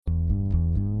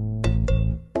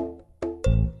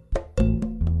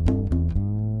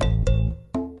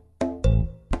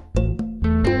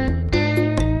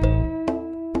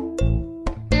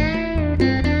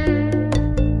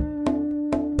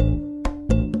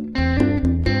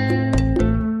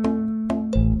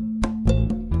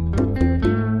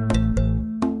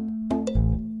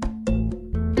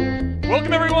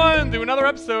another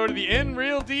episode of the In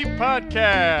Real Deep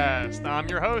podcast. I'm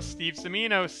your host, Steve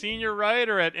Cimino, senior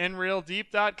writer at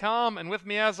InRealDeep.com, and with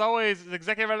me, as always, is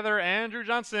executive editor Andrew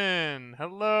Johnson.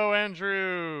 Hello,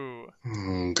 Andrew.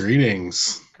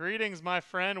 Greetings. Greetings, my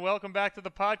friend. Welcome back to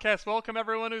the podcast. Welcome,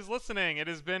 everyone who's listening. It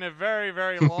has been a very,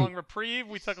 very long reprieve.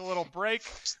 We took a little break.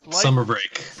 Summer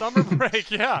break. Summer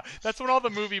break, yeah. That's when all the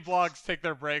movie blogs take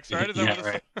their breaks, right?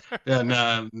 Right. Yeah,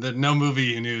 no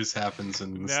movie news happens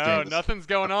in the States. Nothing's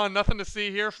going on. Nothing to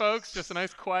see here, folks. Just a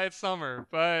nice, quiet summer.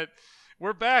 But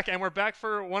we're back, and we're back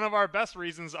for one of our best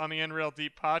reasons on the In Real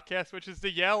Deep podcast, which is to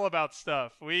yell about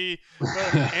stuff.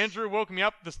 Andrew woke me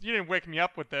up. You didn't wake me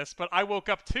up with this, but I woke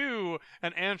up to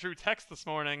an Andrew text this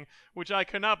morning, which I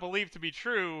could not believe to be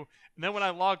true. And then when I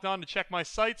logged on to check my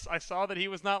sites, I saw that he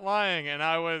was not lying, and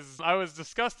I was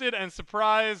disgusted and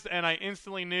surprised, and I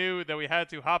instantly knew that we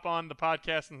had to hop on the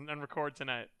podcast and record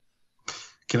tonight.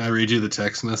 Can I read you the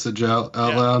text message out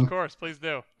loud? Of course, please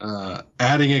do.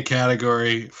 Adding a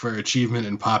category for achievement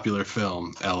in popular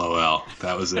film. LOL.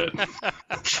 That was it.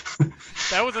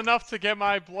 That was enough to get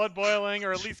my blood boiling,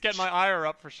 or at least get my ire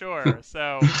up for sure.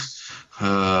 So, if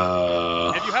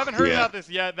you haven't heard about this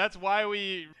yet, that's why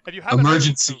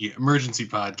emergency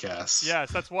podcast.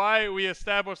 Yes, that's why we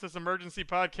established this emergency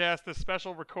podcast. This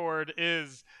special record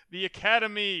is the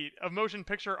Academy of Motion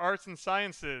Picture Arts and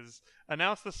Sciences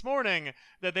announced this morning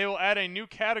that they will add a new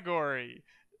category,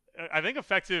 I think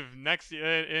effective next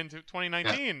year into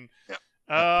 2019.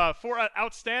 Yeah. For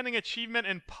outstanding achievement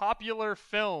in popular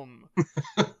film.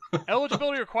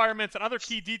 Eligibility requirements and other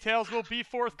key details will be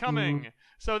forthcoming.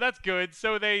 So that's good.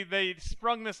 So they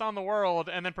sprung this on the world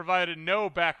and then provided no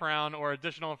background or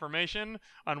additional information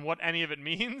on what any of it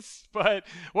means. But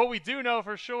what we do know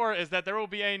for sure is that there will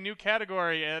be a new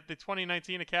category at the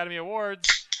 2019 Academy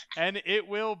Awards, and it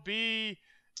will be...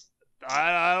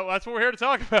 that's what we're here to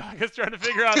talk about. I guess trying to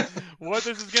figure out what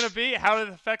this is going to be, how it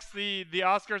affects the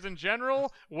Oscars in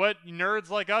general, what nerds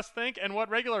like us think, and what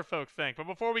regular folk think. But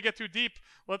before we get too deep,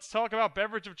 let's talk about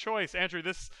beverage of choice. Andrew,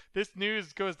 this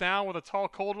news goes down with a tall,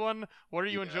 cold one. What are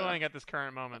you enjoying at this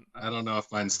current moment? I don't know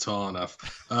if mine's tall enough.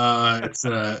 It's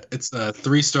a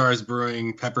 3 Stars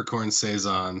Brewing Peppercorn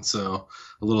Saison, so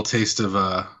a little taste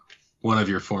of one of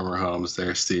your former homes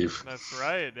there, Steve. That's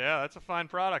right. Yeah, that's a fine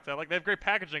product. They have great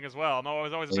packaging as well. I'm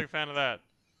always a big fan of that.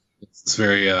 It's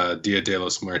very Dia de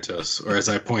los Muertos. Or as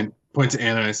I point to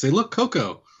Anna and I say, look,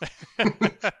 Coco.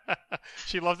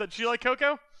 She loves it. She like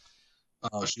Coco?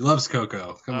 Oh, she loves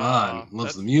Coco. Come on.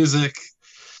 Loves the music.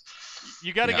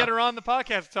 You got to get her on the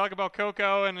podcast to talk about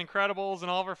Coco and Incredibles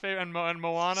and all of her faves, and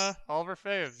Moana, all of her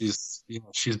faves.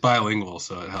 She's bilingual,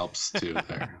 so it helps too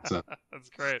there. So.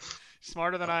 That's great.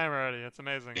 Smarter than I am already. That's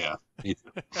amazing. Yeah, me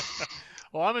too.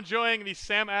 Well, I'm enjoying the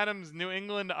Sam Adams New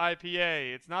England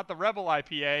IPA. It's not the Rebel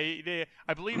IPA.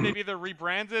 I believe they've either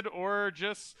rebranded or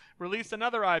just released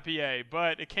another IPA,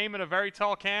 but it came in a very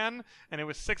tall can, and it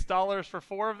was $6 for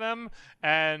 4 of them.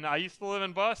 And I used to live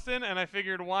in Boston, and I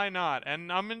figured, why not?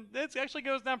 And it actually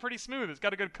goes down pretty smooth. It's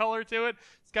got a good color to it.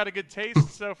 It's got a good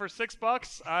taste. So for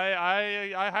 $6,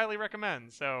 I highly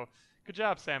recommend. So good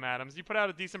job, Sam Adams. You put out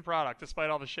a decent product despite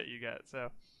all the shit you get.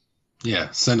 So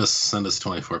yeah, send us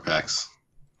 24 packs.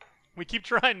 We keep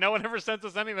trying. No one ever sends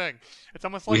us anything. It's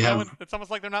almost like it's almost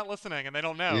like they're not listening and they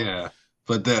don't know. Yeah,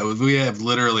 but we have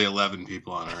literally 11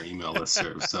 people on our email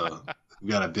listserv, so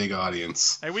we've got a big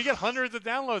audience. Hey, we get hundreds of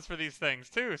downloads for these things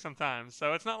too sometimes.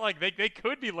 So it's not like they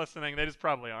could be listening. They just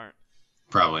probably aren't.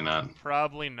 Probably not.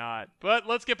 Probably not. But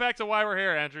let's get back to why we're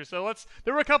here, Andrew. So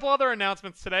there were a couple other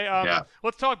announcements today.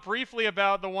 Let's talk briefly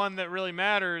about the one that really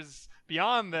matters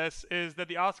beyond this, is that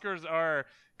the Oscars are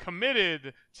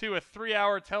committed to a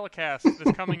 3-hour telecast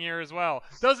this coming year as well.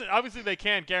 Obviously they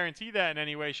can't guarantee that in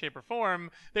any way, shape, or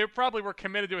form. They probably were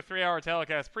committed to a 3-hour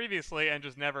telecast previously and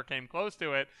just never came close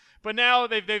to it. But now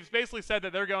they've basically said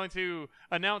that they're going to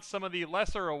announce some of the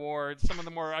lesser awards, some of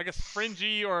the more, I guess,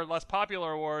 fringy or less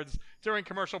popular awards during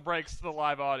commercial breaks to the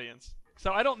live audience.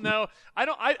 So I don't know.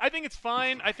 I think it's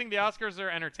fine. I think the Oscars are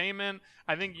entertainment.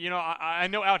 I think, I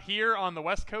know out here on the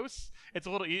West Coast,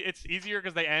 it's easier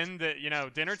because they end at,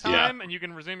 dinner time and you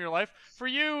can resume your life. For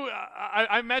you,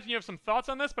 I imagine you have some thoughts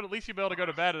on this, but at least you'll be able to go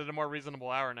to bed at a more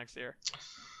reasonable hour next year.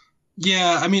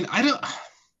 Yeah, I mean,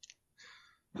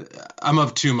 I'm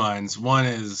of two minds. One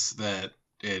is that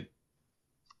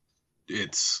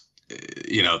it's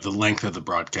the length of the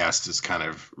broadcast is kind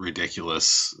of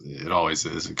ridiculous. It always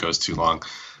is. It goes too long.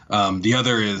 The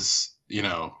other is,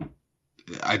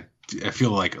 I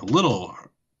feel like a little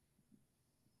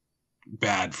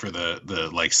bad for the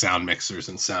like sound mixers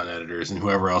and sound editors and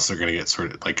whoever else are going to get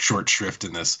sort of like short shrift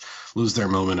in this, lose their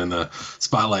moment in the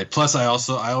spotlight. Plus, I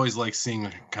always like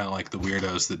seeing kind of like the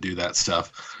weirdos that do that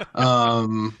stuff.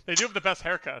 They do have the best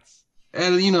haircuts.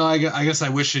 And I guess I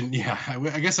wish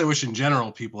I guess I wish in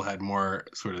general people had more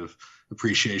sort of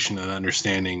appreciation and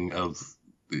understanding of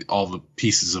all the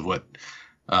pieces of what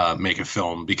make a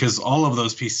film, because all of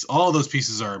those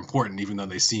pieces are important, even though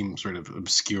they seem sort of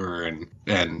obscure and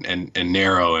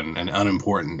narrow and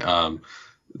unimportant.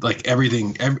 Like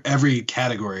every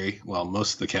category, well,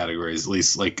 most of the categories at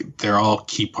least, like they're all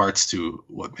key parts to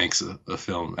what makes a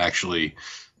film actually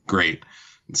great.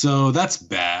 So that's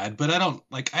bad, but I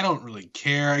don't really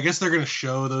care. I guess they're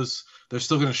still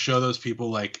going to show those people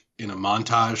like in a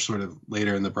montage sort of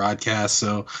later in the broadcast.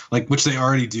 So like, which they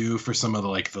already do for some of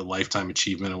the Lifetime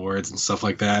Achievement Awards and stuff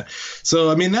like that. So,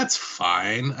 I mean, that's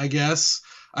fine, I guess.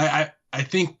 I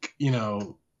think,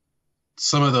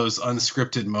 some of those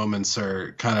unscripted moments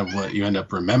are kind of what you end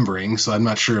up remembering. So I'm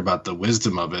not sure about the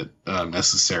wisdom of it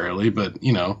necessarily, but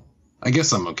I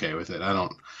guess I'm okay with it.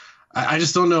 I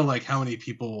just don't know like how many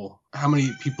people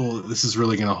this is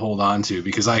really going to hold on to,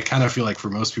 because I kind of feel like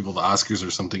for most people, the Oscars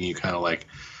are something you kind of like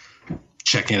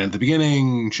check in at the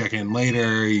beginning, check in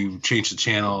later, you change the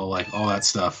channel, like all that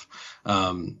stuff.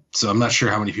 So I'm not sure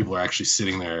how many people are actually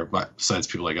sitting there, but besides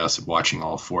people like us, watching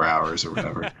all 4 hours or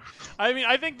whatever. I mean,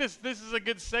 I think this is a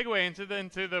good segue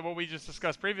into the what we just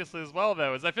discussed previously as well,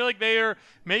 though, is I feel like they are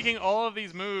making all of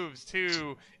these moves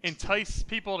to entice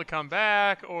people to come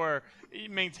back or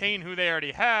maintain who they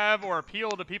already have or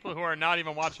appeal to people who are not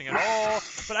even watching at all.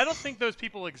 But I don't think those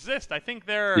people exist. I think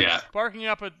they're barking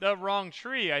up the wrong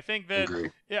tree. I think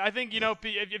that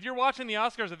if you're watching the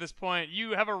Oscars at this point,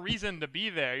 you have a reason to be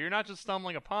there. You're not just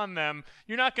stumbling upon them.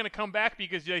 You're not going to come back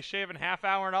because they shave a half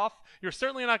hour off. You're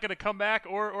certainly not going to come back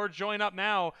or join up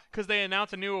now because they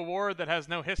announce a new award that has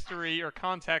no history or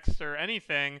context or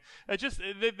anything.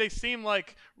 They seem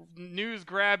like news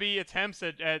grabby attempts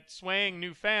at swaying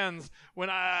new fans,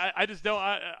 when I just don't.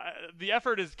 The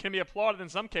effort can be applauded in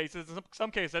some cases. In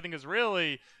some cases, I think is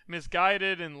really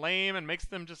misguided and lame and makes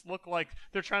them just look like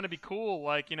they're trying to be cool,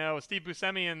 like Steve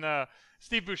Buscemi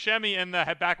in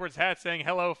the backwards hat saying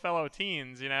 "Hello, fellow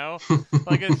teens."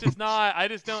 Like it's just not. I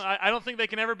don't think they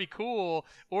can ever be cool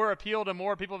or appeal to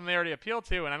more people than they already appeal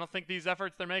to, and I don't think these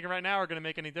efforts they're making right now are going to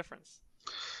make any difference.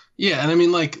 Yeah, and I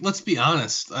mean, like, let's be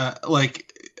honest.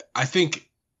 I think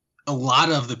a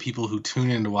lot of the people who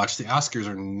tune in to watch the Oscars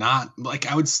are not, like,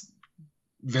 I would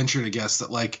venture to guess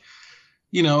that, like,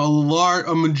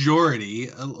 a majority,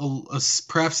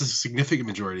 perhaps a significant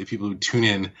majority of people who tune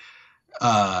in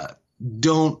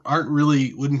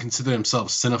wouldn't consider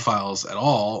themselves cinephiles at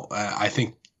all.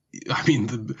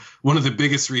 One of the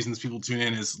biggest reasons people tune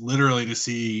in is literally to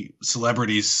see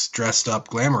celebrities dressed up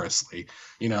glamorously,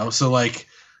 so like,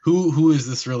 who is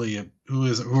this really? Who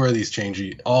are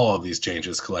these all of these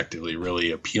changes collectively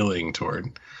really appealing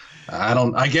toward?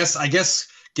 I guess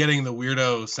getting the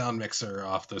weirdo sound mixer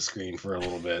off the screen for a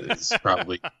little bit is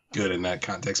probably good in that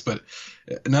context, but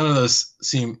none of those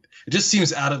it just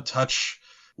seems out of touch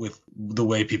with the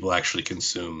way people actually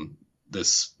consume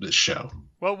this show.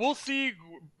 Well, we'll see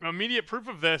immediate proof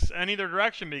of this in either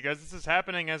direction, because this is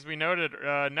happening, as we noted,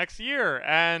 next year,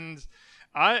 and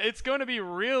it's going to be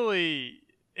really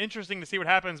interesting to see what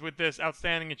happens with this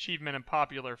outstanding achievement in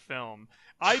popular film.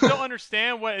 I don't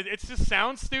understand what it just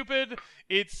sounds stupid.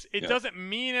 It doesn't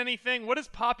mean anything. What is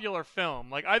popular film?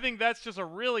 Like, I think that's just a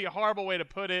really horrible way to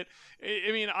put it.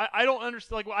 I mean, I don't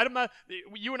understand. Like, I'm not.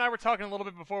 You and I were talking a little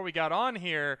bit before we got on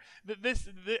here.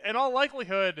 In all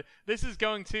likelihood, this is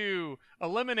going to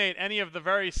eliminate any of the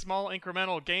very small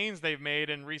incremental gains they've made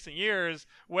in recent years,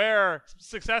 where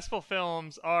successful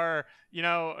films are,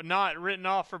 not written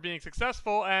off for being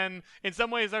successful, and in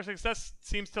some ways their success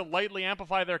seems to lightly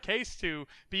amplify their case to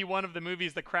be one of the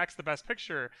movies that cracks the Best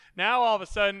Picture. Now all of a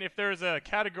sudden, if there's a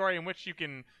category in which you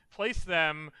can place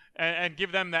them and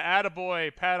give them the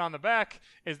attaboy pat on the back,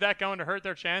 is that going to hurt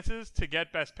their chances to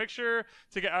get Best Picture?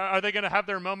 Are they going to have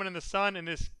their moment in the sun in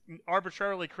this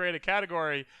arbitrarily created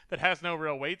category that has no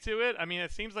real weight to it? I mean,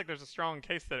 it seems like there's a strong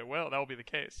case that that will be the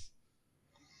case.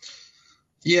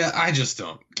 Yeah, I just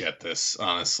don't get this,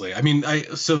 honestly. I mean,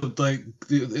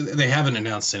 they haven't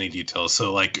announced any details.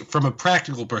 So, like, from a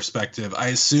practical perspective, I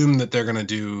assume that they're going to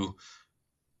do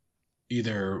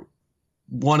either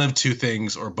one of two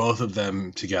things or both of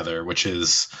them together, which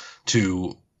is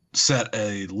to set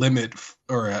a limit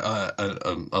or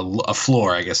a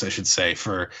floor, I guess I should say,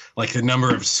 for like the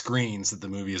number of screens that the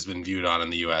movie has been viewed on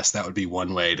in the U.S. That would be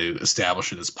one way to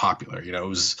establish it as popular.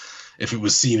 If it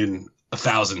was seen in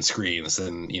 1,000 screens,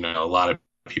 then a lot of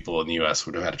people in the U.S.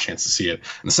 would have had a chance to see it.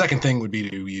 And the second thing would be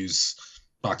to use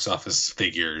box office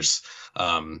figures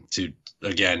to,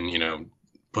 again,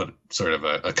 put sort of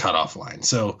a cutoff line.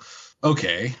 So,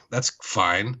 okay, that's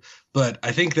fine. But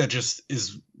I think that just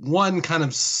is one kind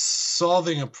of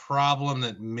solving a problem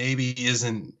that maybe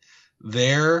isn't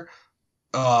there.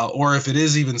 Or if it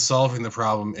is even solving the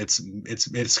problem, it's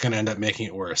going to end up making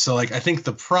it worse. So, like, I think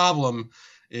the problem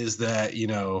is that,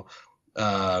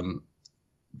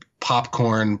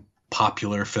 popcorn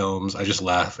popular films. I just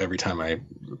laugh every time I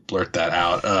blurt that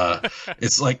out.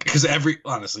 It's like, because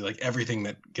honestly, like everything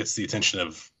that gets the attention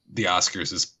of the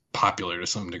Oscars is popular to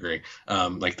some degree.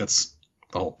 Like that's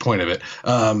the whole point of it.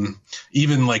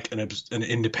 Even like an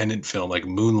independent film like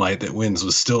Moonlight that wins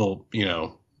was still,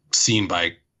 seen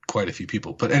by quite a few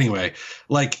people. But anyway,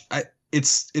 like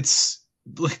it's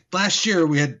like last year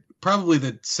we had probably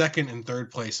the second and third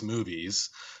place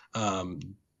movies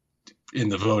in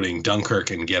the voting,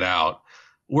 Dunkirk and Get Out,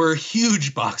 were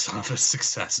huge box office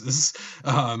successes.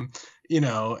 And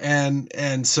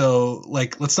so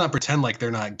like let's not pretend like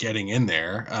they're not getting in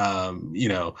there. And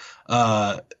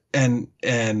then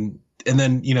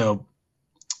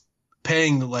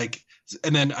paying like,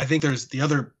 and then I think there's the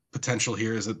other potential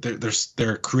here is that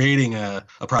they're creating a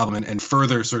problem and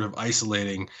further sort of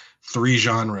isolating three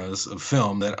genres of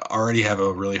film that already have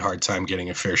a really hard time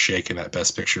getting a fair shake in that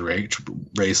Best Picture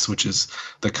race, which is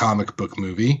the comic book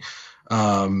movie,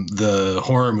 the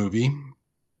horror movie,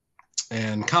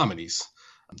 and comedies.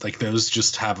 Like those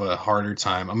just have a harder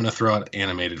time. I'm going to throw out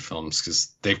animated films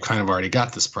because they've kind of already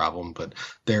got this problem, but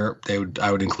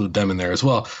I would include them in there as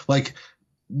well. Like,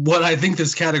 what I think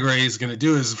this category is going to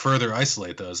do is further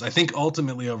isolate those. I think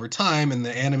ultimately over time, and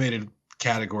the animated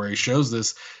category shows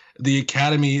this, the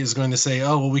Academy is going to say,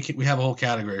 "Oh, well, we have a whole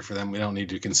category for them. We don't need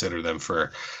to consider them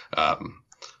for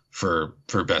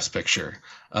Best Picture."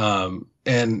 And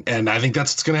I think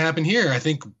that's what's going to happen here. I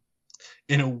think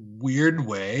in a weird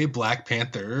way, Black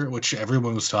Panther, which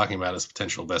everyone was talking about as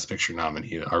potential Best Picture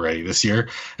nominee already this year,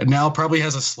 and now probably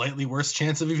has a slightly worse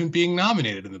chance of even being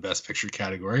nominated in the Best Picture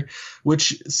category,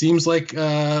 which seems like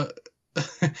you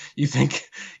think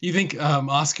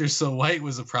Oscars So White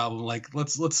was a problem. Like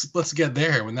let's get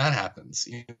there when that happens.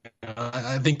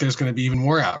 I think there's going to be even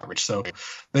more outrage. So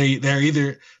they're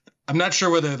either. I'm not sure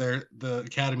whether the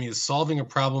Academy is solving a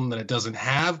problem that it doesn't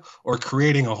have or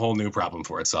creating a whole new problem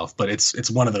for itself, but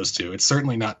it's one of those two. It's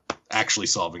certainly not actually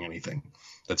solving anything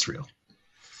that's real.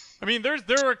 I mean, there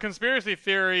were conspiracy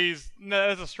theories.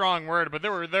 That's a strong word, but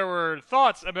there were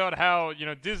thoughts about how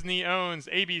Disney owns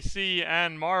ABC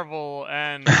and Marvel,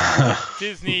 and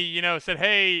Disney said,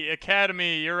 "Hey,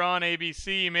 Academy, you're on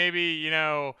ABC. Maybe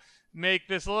make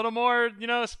this a little more,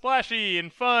 splashy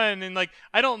and fun." And like,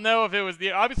 I don't know if it was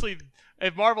obviously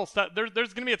if Marvel there's going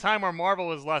to be a time where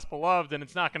Marvel is less beloved and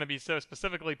it's not going to be so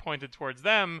specifically pointed towards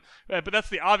them. But that's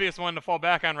the obvious one to fall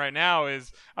back on right now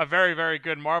is a very, very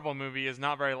good Marvel movie is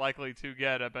not very likely to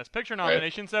get a Best Picture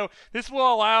nomination. Right. So this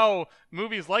will allow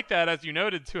movies like that, as you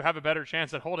noted, to have a better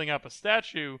chance at holding up a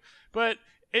statue. But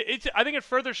I think it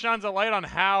further shines a light on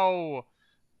how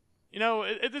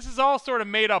this is all sort of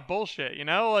made up bullshit,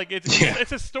 like it's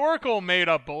historical made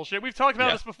up bullshit. We've talked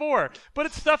about this before, but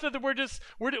it's stuff that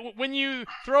when you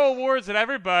throw awards at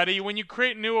everybody, when you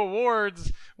create new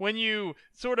awards, when you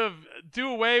sort of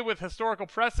do away with historical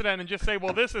precedent and just say,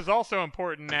 well, this is also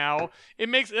important now, it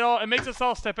makes us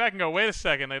all step back and go, wait a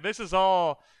second, like this is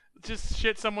all just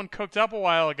shit someone cooked up a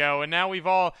while ago, and now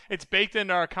it's baked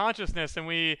into our consciousness and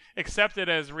we accept it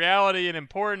as reality and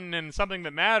important and something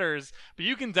that matters. But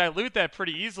you can dilute that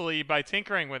pretty easily by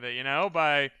tinkering with it,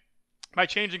 by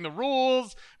changing the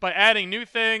rules, by adding new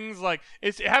things. Like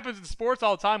it happens in sports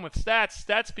all the time with stats.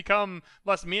 Stats become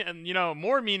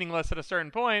more meaningless at a certain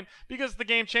point because the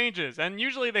game changes. And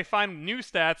usually they find new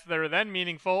stats that are then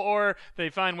meaningful, or they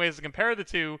find ways to compare the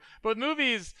two. But with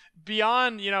movies,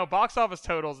 beyond box office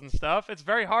totals and stuff, it's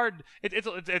very hard.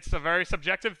 It's a very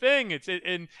subjective thing.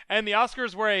 And the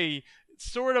Oscars were a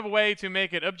sort of way to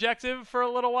make it objective for a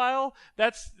little while.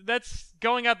 That's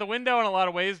going out the window in a lot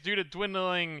of ways due to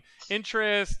dwindling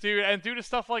interest, due to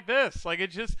stuff like this. Like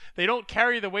they don't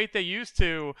carry the weight they used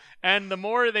to, and the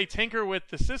more they tinker with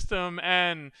the system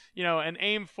and and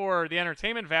aim for the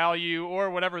entertainment value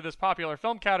or whatever this popular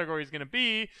film category is going to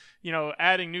be,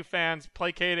 adding new fans,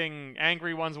 placating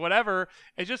angry ones, whatever,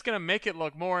 it's just going to make it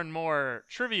look more and more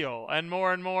trivial and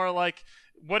more like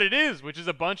what it is, which is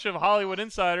a bunch of Hollywood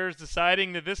insiders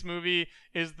deciding that this movie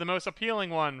is the most appealing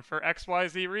one for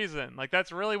XYZ reason. Like,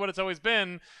 that's really what it's always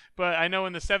been. But I know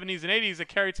in the 70s and 80s it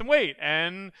carried some weight,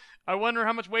 and I wonder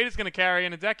how much weight it's going to carry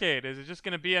in a decade. Is it just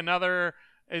going to be another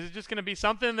Is it just going to be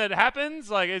something that happens?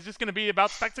 Like, it's just going to be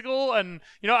about spectacle? And,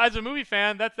 as a movie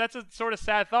fan, that's a sort of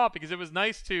sad thought, because it was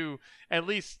nice to at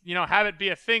least, have it be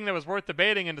a thing that was worth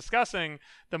debating and discussing.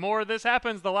 The more this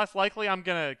happens, the less likely I'm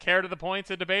going to care to the point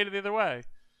to debate it either way.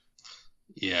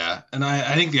 Yeah. And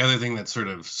I think the other thing that sort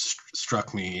of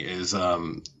struck me is,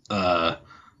 I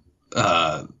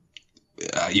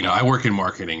work in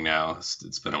marketing now.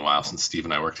 It's been a while since Steve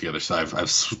and I worked together. So I've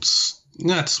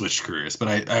not switched careers, but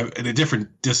I in a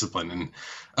different discipline.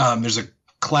 And there's a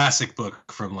classic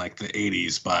book from like the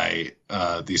 80s by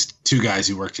these two guys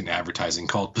who worked in advertising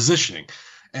called Positioning.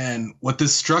 And what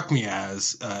this struck me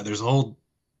as, there's a whole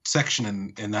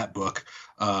section in that book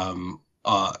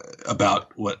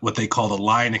about what they call the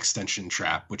line extension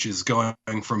trap, which is going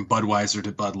from Budweiser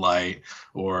to Bud Light,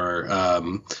 or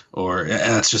and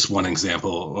that's just one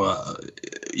example.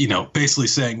 Basically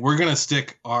saying we're going to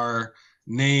stick our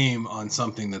name on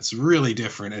something that's really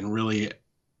different and really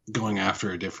going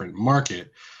after a different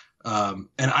market. And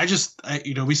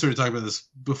we sort of talked about this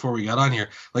before we got on here.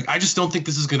 Like, I just don't think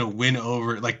this is going to win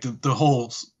over. Like, the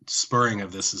whole spurring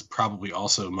of this is probably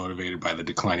also motivated by the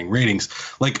declining ratings.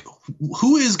 Like,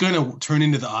 who is going to turn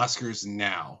into the Oscars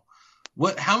now?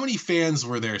 How many fans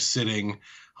were there sitting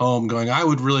home going, I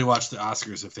would really watch the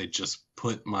Oscars if they just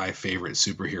put my favorite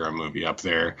superhero movie up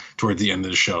there toward the end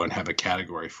of the show and have a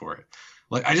category for it?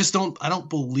 Like, I don't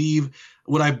believe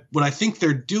what I think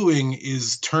they're doing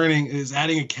is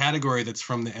adding a category that's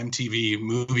from the MTV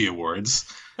Movie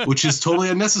Awards, which is totally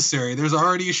unnecessary. There's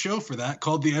already a show for that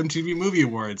called the MTV Movie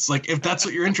Awards. Like, if that's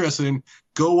what you're interested in,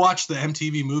 go watch the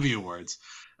MTV Movie Awards.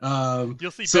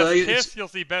 You'll see best kiss, you'll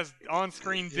see best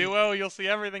on-screen duo, you'll see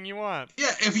everything you want.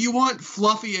 Yeah, if you want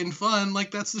fluffy and fun,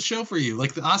 like, that's the show for you.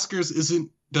 Like, the Oscars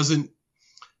doesn't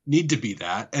need to be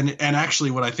that. And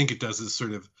actually what I think it does is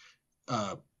sort of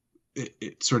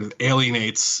it sort of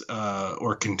alienates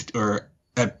or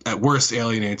at worst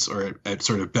alienates, or at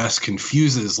sort of best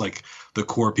confuses like the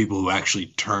core people who actually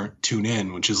tune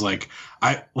in, which is like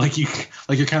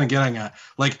you're kind of getting at.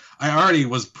 Like, I already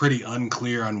was pretty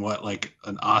unclear on what like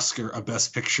a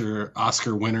Best Picture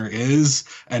Oscar winner is,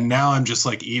 and now I'm just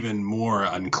like even more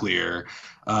unclear.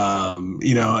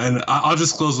 And I'll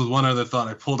just close with one other thought.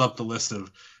 I pulled up the list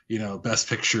of Best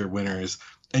Picture winners,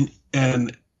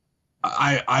 and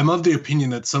I'm of the opinion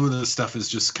that some of this stuff is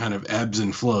just kind of ebbs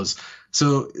and flows.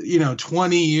 So,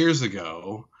 20 years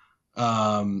ago,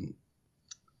 let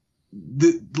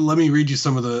me read you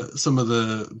some of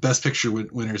the Best Picture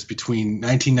winners between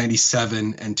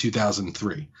 1997 and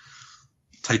 2003.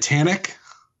 Titanic,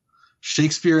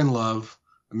 Shakespeare in Love,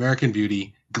 American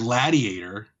Beauty,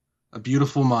 Gladiator, A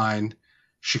Beautiful Mind,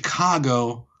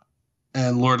 Chicago,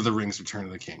 and Lord of the Rings: Return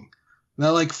of the King.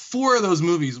 Now, like, 4 of those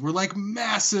movies were like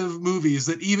massive movies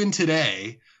that even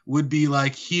today would be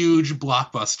like huge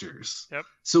blockbusters. Yep.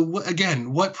 So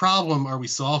what problem are we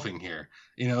solving here?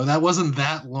 That wasn't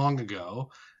that long ago.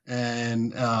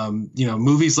 And,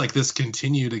 movies like this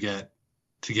continue to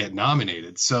get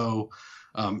nominated. So,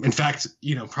 in fact,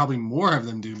 probably more of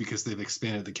them do, because they've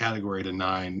expanded the category to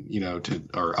 9,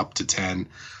 or up to 10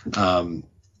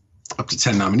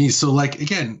 nominees. So, like,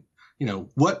 again,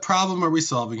 what problem are we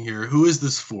solving here? Who is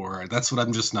this for? That's what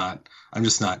I'm just not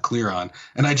clear on.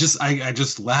 And I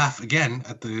just laugh again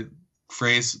at the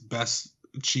phrase best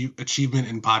achievement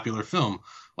in popular film.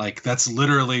 Like, that's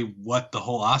literally what the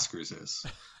whole Oscars is.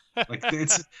 Like,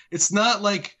 it's not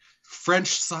like French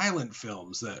silent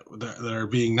films that are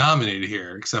being nominated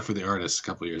here, except for The Artist a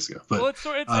couple of years ago. But it's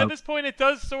at this point it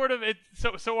does sort of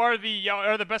So are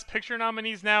the Best Picture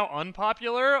nominees now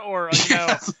unpopular, or is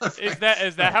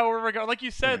that how we're going? Like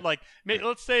you said, like,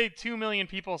 let's say 2 million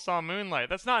people saw Moonlight.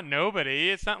 That's not nobody.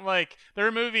 It's not like there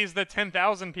are movies that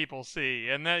 10,000 people see,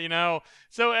 and that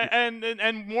So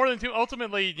and more than 2.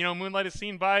 Ultimately, Moonlight is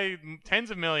seen by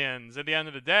tens of millions at the end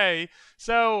of the day.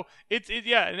 So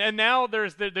and now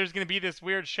there's going to be this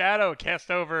weird shadow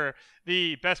cast over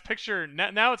the Best Picture.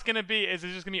 Now it's going to be, is it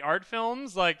just going to be art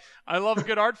films? Like, I love a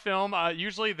good art film.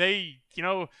 Usually they,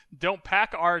 don't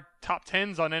pack our top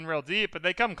 10s on NREL Deep, but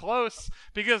they come close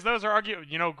because those are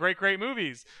great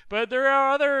movies. But there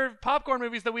are other popcorn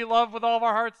movies that we love with all of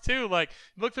our hearts too. Like,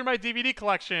 look through my DVD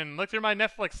collection, look through my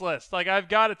Netflix list. Like, I've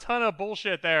got a ton of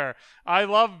bullshit there. I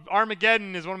love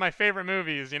Armageddon, is one of my favorite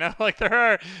movies. Like,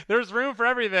 there's room for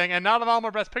everything, and not all of them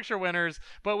are Best Picture winners.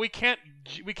 But we can't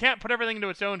put everything into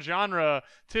its own genre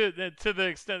to the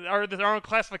extent, or our own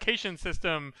classification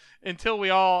system until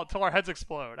our heads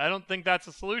explode. I don't think that's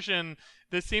a solution.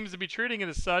 This seems to be treating it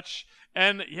as such,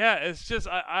 and it's just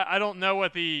I don't know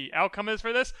what the outcome is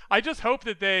for this. I just hope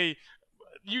that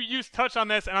you touch on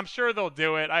this, and I'm sure they'll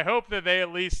do it. I hope that they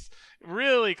at least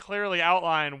really clearly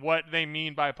outline what they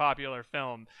mean by popular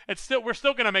film. We're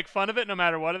still gonna make fun of it no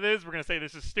matter what it is. We're gonna say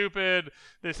this is stupid.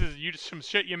 This is some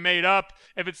shit you made up.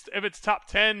 If it's top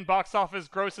 10 box office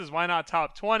grosses, why not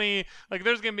top 20? Like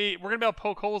we're gonna be able to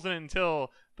poke holes in it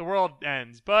until the world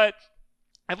ends. But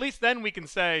at least then we can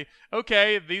say,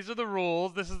 okay, these are the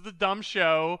rules. This is the dumb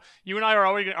show. You and I are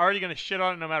already going to shit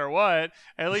on it no matter what.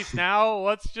 At least now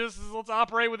let's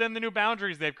operate within the new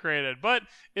boundaries they've created. But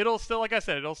it'll still, like I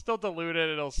said, it'll still dilute it.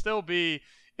 It'll still be,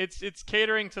 it's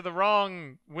catering to the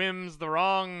wrong whims, the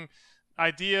wrong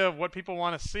idea of what people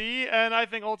want to see. And I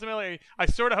think ultimately, I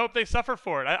sort of hope they suffer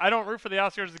for it. I don't root for the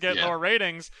Oscars to get lower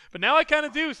ratings, but now I kind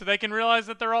of do, so they can realize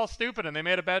that they're all stupid and they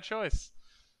made a bad choice.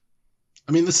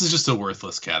 I mean, this is just a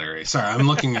worthless category. Sorry, I'm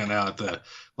looking at now at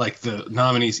the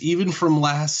nominees, even from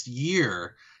last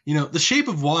year. You know, The Shape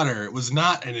of Water was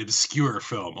not an obscure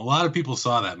film. A lot of people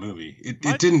saw that movie. It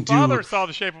didn't do. My father saw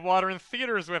The Shape of Water in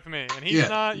theaters with me, and he's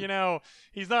not,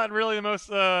 he's not really the most.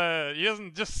 He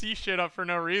doesn't just see shit up for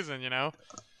no reason,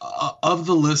 Of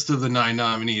the list of the 9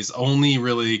 nominees, only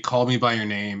really Call Me by Your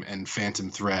Name and Phantom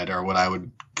Thread are what I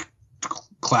would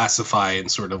classify in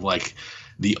sort of like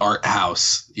the art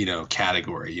house,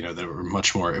 category, that were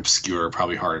much more obscure,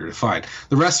 probably harder to find.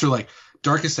 The rest are like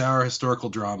Darkest Hour, historical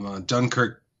drama,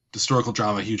 Dunkirk, historical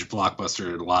drama, huge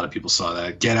blockbuster. A lot of people saw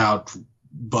that. Get Out,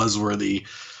 buzzworthy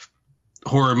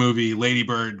horror movie. Lady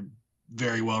Bird,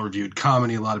 very well reviewed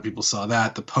comedy. A lot of people saw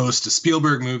that. The Post, a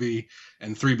Spielberg movie,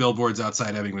 and Three Billboards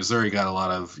Outside Ebbing, Missouri got a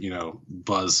lot of,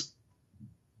 buzz,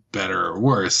 better or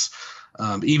worse.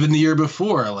 Even the year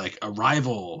before, like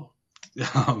Arrival,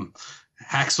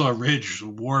 Hacksaw Ridge,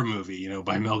 war movie,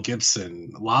 by Mel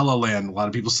Gibson, La La Land. A lot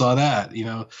of people saw that,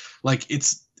 like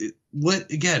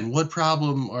what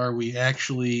problem are we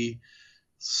actually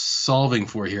solving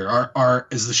for here?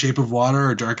 Is The Shape of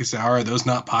Water or Darkest Hour, are those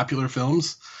not popular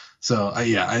films? So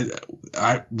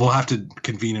I will have to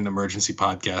convene an emergency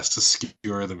podcast to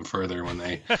skewer them further when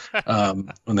they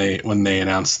when they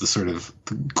announce the sort of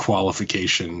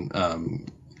qualification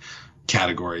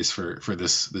categories for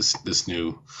this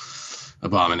new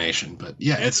abomination. But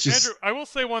yeah, it's just Andrew, I will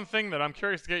say one thing that I'm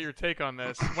curious to get your take on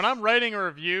this. When I'm writing a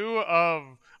review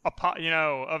of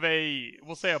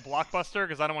we'll say a blockbuster,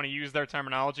 because I don't want to use their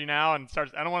terminology now and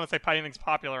I don't want to say anything's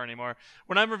popular anymore.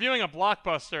 When I'm reviewing a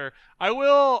blockbuster, I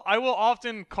will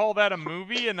often call that a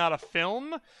movie and not a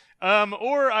film.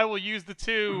 Or I will use the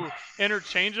two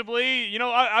interchangeably.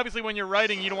 Obviously when you're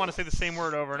writing, you don't want to say the same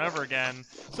word over and over again.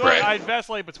 So right. I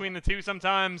vacillate between the two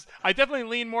sometimes. I definitely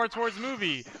lean more towards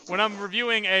movie. When I'm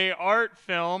reviewing a art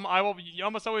film, I will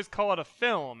almost always call it a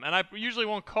film, and I usually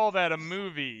won't call that a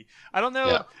movie. I don't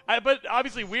know, but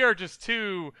obviously we are just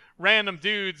two random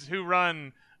dudes who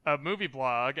run a movie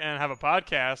blog and have a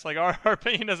podcast. Like our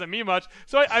opinion doesn't mean much.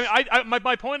 So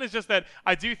my point is just that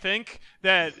I do think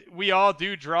that we all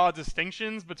do draw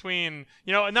distinctions between,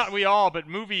 not we all, but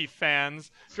movie fans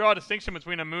draw a distinction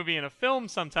between a movie and a film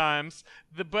sometimes.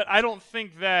 But I don't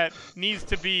think that needs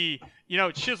to be,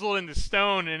 chiseled into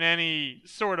stone in any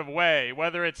sort of way,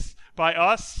 whether it's by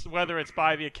us, whether it's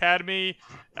by the Academy.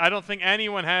 I don't think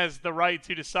anyone has the right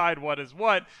to decide what is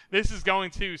what. This is going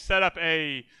to set up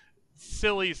a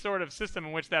silly sort of system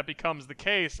in which that becomes the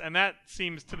case, and that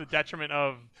seems to the detriment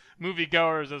of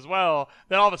moviegoers as well.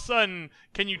 That all of a sudden,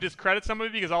 can you discredit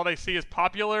somebody because all they see is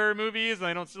popular movies, and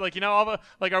they don't see,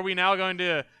 are we now going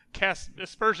to cast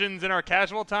aspersions in our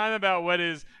casual time about what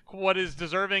is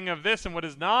deserving of this and what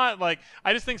is not? Like,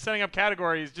 I just think setting up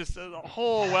categories, just a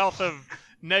whole wealth of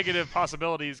negative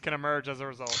possibilities can emerge as a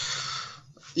result.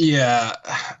 Yeah,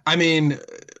 I mean,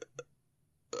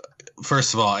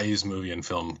 first of all, I use movie and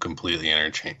film completely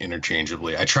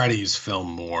interchangeably. I try to use film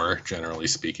more, generally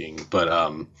speaking, but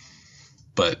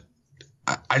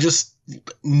I just,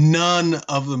 none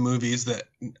of the movies that,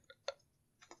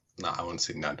 no, I wouldn't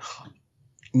say none.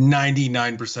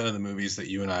 99% of the movies that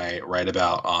you and I write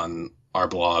about on our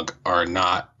blog are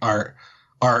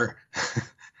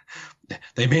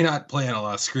they may not play on a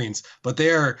lot of screens, but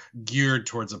they are geared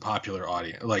towards a popular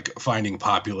audience, like finding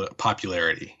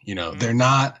popularity. They're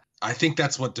not. I think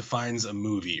that's what defines a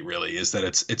movie, really, is that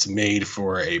it's made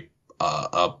for a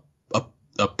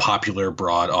popular,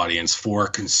 broad audience for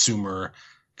consumer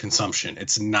consumption.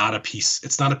 It's not a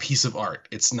piece of art.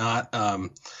 It's not.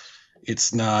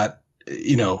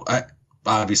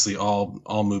 Obviously,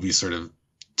 all movies sort of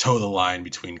toe the line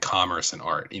between commerce and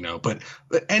art. But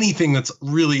anything that's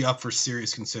really up for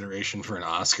serious consideration for an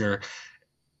Oscar,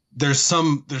 there's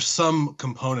some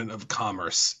component of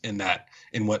commerce in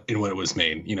what it was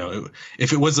made.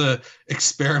 If it was a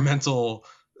experimental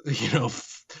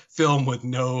film with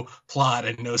no plot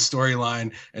and no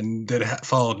storyline, and that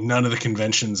followed none of the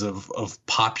conventions of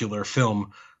popular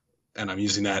film. And I'm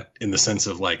using that in the sense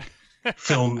of like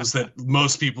films that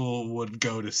most people would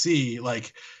go to see,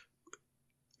 like,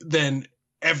 then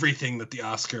everything that the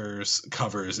Oscars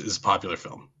covers is popular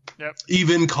film. Yep.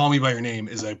 Even Call Me by Your Name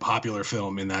is a popular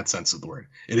film in that sense of the word.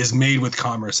 It is made with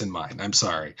commerce in mind. I'm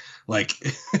sorry. Like,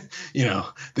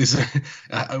 these are.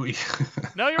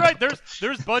 No, you're right.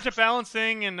 There's budget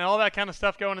balancing and all that kind of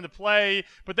stuff going into play,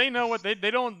 but they know what they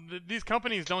don't. These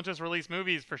companies don't just release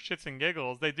movies for shits and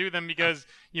giggles. They do them because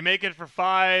you make it for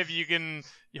 $5.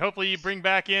 Hopefully you bring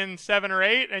back in 7 or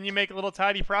 8, and you make a little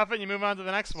tidy profit, and you move on to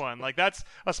the next one. Like, that's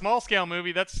a small scale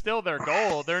movie. That's still their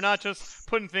goal. They're not just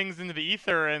putting things into the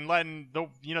ether and letting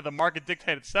the market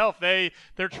dictate itself. They're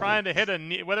trying to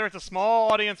hit whether it's a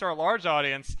small audience or a large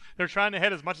audience. They're trying to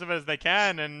hit as much of it as they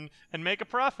can and make a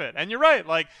profit. And you're right.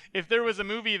 Like, if there was a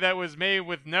movie that was made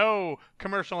with no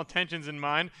commercial intentions in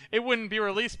mind, it wouldn't be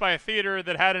released by a theater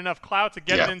that had enough clout to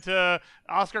get it into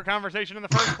Oscar conversation in the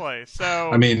first place.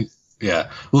 So I mean.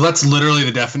 Yeah. Well, that's literally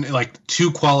the definition. Like,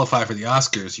 to qualify for the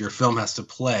Oscars, your film has to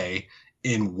play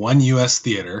in one U.S.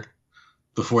 theater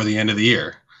before the end of the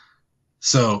year.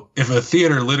 So if a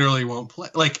theater literally won't play,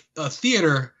 like a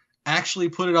theater actually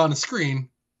put it on a screen,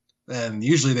 then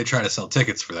usually they try to sell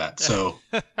tickets for that. So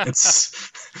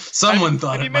it's someone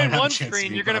thought if it you might made have one a chance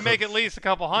screen, to you're going to make at least a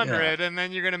couple hundred, and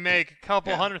then you're going to make a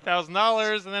couple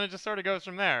 $100,000, and then it just sort of goes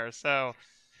from there. So.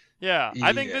 Yeah,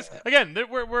 I think this again.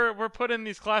 We're putting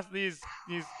these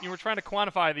we're trying to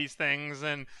quantify these things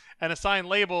and assign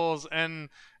labels, and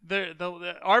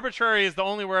the arbitrary is the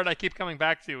only word I keep coming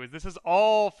back to. Is this is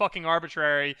all fucking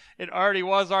arbitrary? It already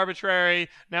was arbitrary.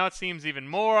 Now it seems even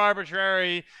more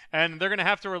arbitrary, and they're gonna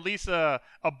have to release a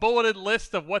bulleted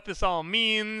list of what this all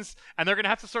means, and they're gonna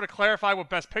have to sort of clarify what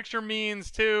Best Picture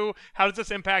means too. How does this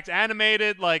impact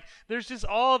animated? Like, there's just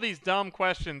all these dumb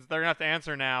questions they're gonna have to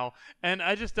answer now, and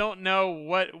I just don't know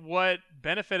what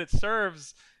benefit it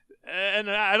serves. And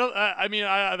I mean,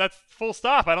 that's full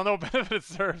stop. I don't know what benefit it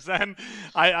serves, and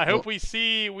I hope we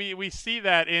see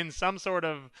that in some sort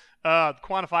of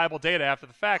quantifiable data after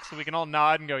the fact, so we can all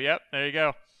nod and go, "Yep, there you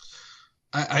go."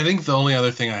 I think the only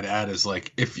other thing I'd add is,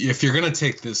 like, if you're gonna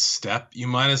take this step, you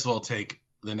might as well take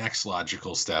the next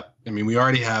logical step. I mean, we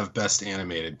already have Best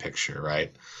Animated Picture,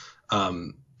 right?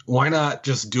 Why not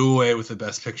just do away with the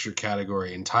Best Picture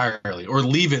category entirely, or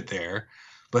leave it there,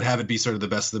 but have it be sort of the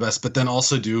best of the best, but then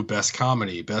also do Best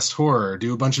Comedy, Best Horror,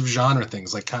 do a bunch of genre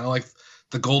things, like kind of like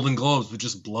the Golden Globes, but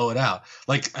just blow it out.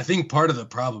 Like, I think part of the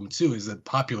problem too is that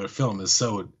popular film is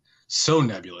so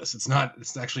nebulous.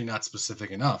 It's actually not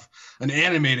specific enough. An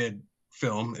animated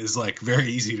film is, like, very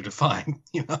easy to define.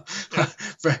 Yeah.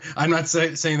 I'm not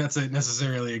saying that's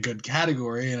necessarily a good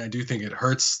category, and I do think it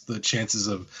hurts the chances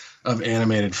of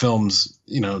animated films,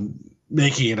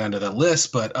 making it onto that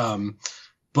list.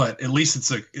 But at least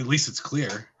it's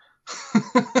clear.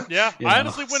 Yeah, I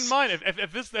honestly wouldn't mind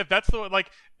if that's the,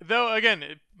 like, though, again,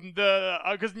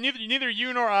 because neither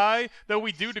you nor I, though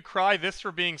we do decry this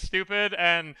for being stupid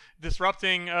and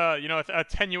disrupting a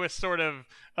tenuous sort of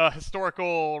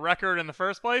historical record in the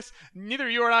first place, neither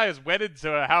you or I is wedded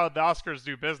to how the Oscars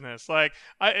do business. Like,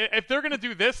 if they're gonna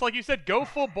do this, like you said, go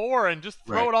full bore and just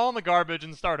throw it all in the garbage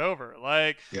and start over.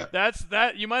 Like, that's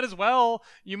that. You might as well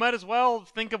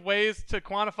think of ways to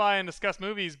quantify and discuss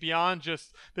movies beyond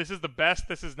just, this is the best,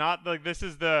 this is not, like, this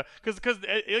is the, because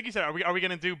like you said, are we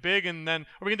gonna do big, and then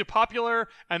are we gonna do popular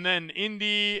and then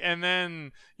indie and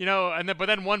then but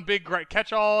then one big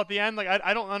catch-all at the end? Like,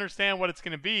 I don't understand what it's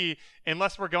gonna be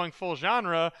unless we're going full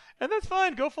genre, and that's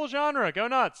fine. Go full genre, go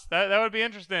nuts. That would be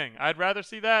interesting. I'd rather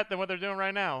see that than what they're doing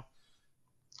right now.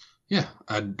 Yeah,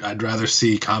 I'd rather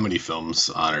see comedy films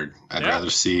honored. I'd rather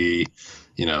see,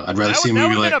 I'd rather see a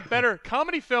movie like, a better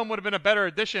comedy film would have been a better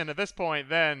addition at this point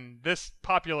than this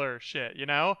popular shit.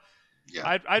 Yeah.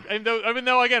 Even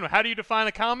though, again, how do you define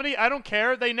a comedy? I don't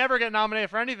care. They never get nominated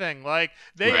for anything. Like,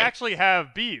 they actually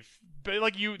have beef. But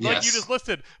like you just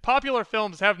listed, popular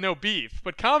films have no beef,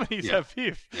 but comedies have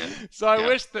beef. Yeah. So I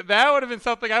wish that would have been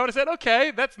something I would have said, okay,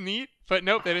 that's neat. But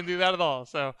nope, they didn't do that at all.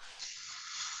 So,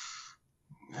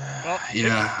 well,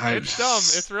 it's dumb.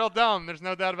 It's real dumb. There's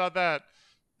no doubt about that.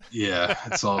 Yeah,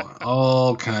 it's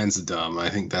all kinds of dumb. I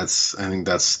think that's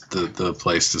the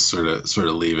place to sort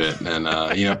of leave it. And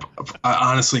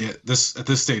honestly, at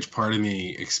this stage, part of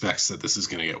me expects that this is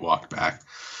going to get walked back.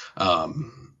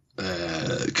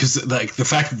 because like the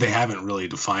fact that they haven't really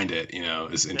defined it,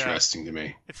 is interesting to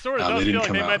me. It sort of does feel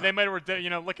like they might were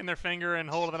licking their finger and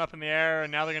holding it up in the air,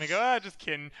 and now they're gonna go, just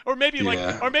kidding, or maybe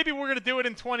maybe we're gonna do it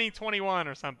in 2021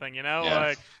 or something,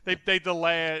 like they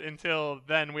delay it until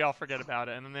then we all forget about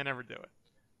it, and then they never do it.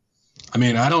 I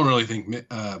mean, I don't really think.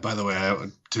 By the way,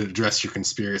 to address your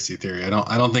conspiracy theory, I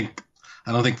don't think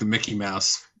the Mickey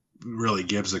Mouse really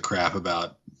gives a crap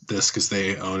about this because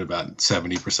they own about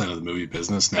 70% of the movie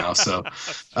business now. So,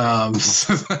 so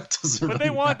that doesn't. But really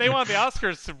they want the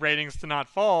Oscars ratings to not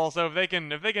fall. So if they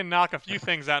can knock a few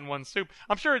things out in one swoop,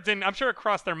 I'm sure it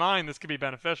crossed their mind this could be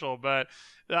beneficial. But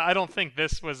I don't think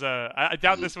this was I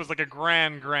doubt this was like a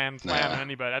grand plan on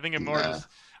anybody. I think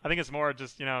it's more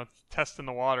just testing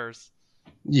the waters.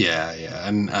 Yeah,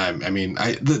 and I mean,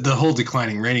 the whole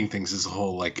declining rating things is a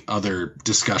whole like other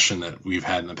discussion that we've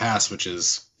had in the past, which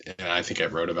is, and I think I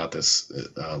wrote about this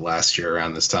last year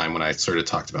around this time when I sort of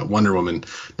talked about Wonder Woman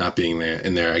not being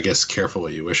there. I guess careful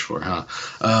what you wish for, huh?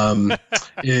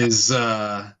 Is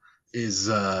the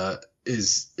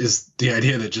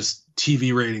idea that just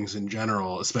TV ratings in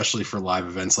general, especially for live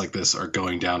events like this, are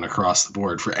going down across the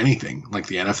board for anything like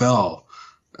the NFL,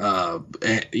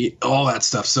 and all that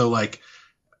stuff. So like,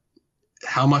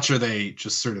 how much are they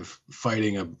just sort of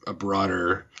fighting a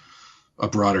broader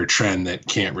trend that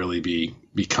can't really be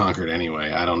conquered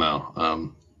anyway? I don't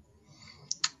know.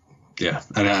 Yeah,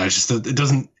 and it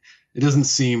doesn't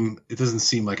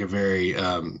seem like a very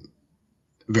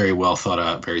very well thought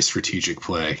out, very strategic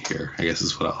play here, I guess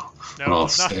is what I'll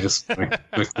say is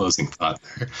my closing thought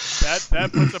there.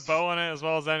 That puts a bow on it as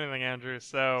well as anything, Andrew.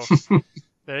 So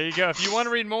there you go. If you want to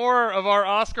read more of our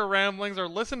Oscar ramblings or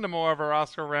listen to more of our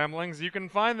Oscar ramblings, you can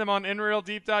find them on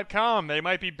InRealDeep.com. They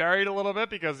might be buried a little bit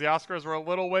because the Oscars were a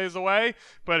little ways away,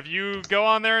 but if you go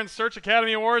on there and search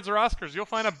Academy Awards or Oscars, you'll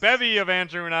find a bevy of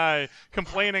Andrew and I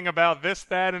complaining about this,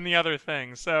 that, and the other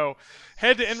thing. So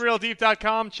head to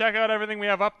InRealDeep.com, check out everything we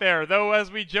have up there. Though,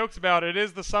 as we joked about, it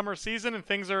is the summer season and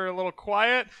things are a little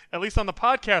quiet, at least on the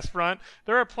podcast front.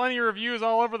 There are plenty of reviews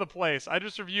all over the place. I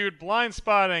just reviewed Blind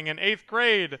Spotting and 8th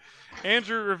Grade.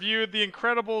 Andrew reviewed The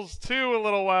Incredibles 2 a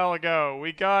little while ago.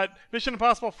 We got Mission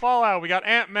Impossible Fallout. We got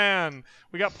Ant-Man.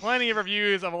 We got plenty of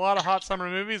reviews of a lot of hot summer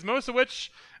movies, most of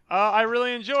which I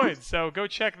really enjoyed. So go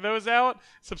check those out.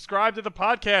 Subscribe to the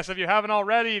podcast if you haven't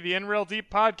already. The In Real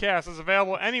Deep podcast is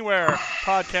available anywhere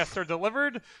podcasts are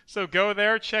delivered. So go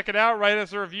there, check it out, write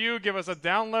us a review, give us a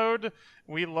download.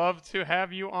 We love to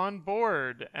have you on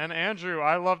board. And Andrew,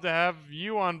 I love to have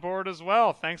you on board as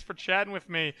well. Thanks for chatting with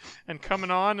me and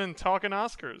coming on and talking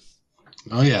Oscars.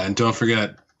 Oh yeah, and don't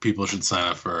forget, people should sign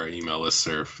up for our email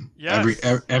listserv.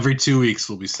 Yes. Every 2 weeks,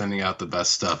 we'll be sending out the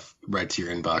best stuff right to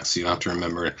your inbox. So you don't have to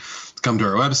remember to come to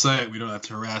our website. We don't have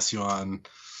to harass you on,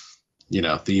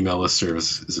 the email listserv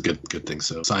is a good thing.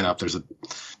 So sign up. There's a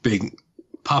big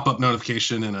pop-up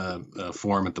notification and a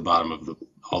form at the bottom of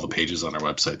all the pages on our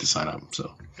website to sign up.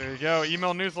 So there you go.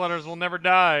 Email newsletters will never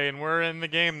die, and we're in the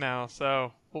game now.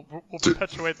 So we'll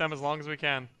perpetuate them as long as we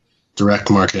can.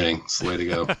 Direct marketing. It's the way to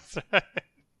go. That's right.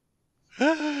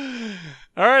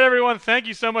 All right, everyone. Thank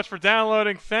you so much for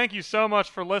downloading. Thank you so much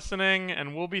for listening,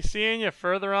 and we'll be seeing you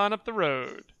further on up the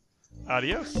road.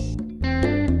 Adios.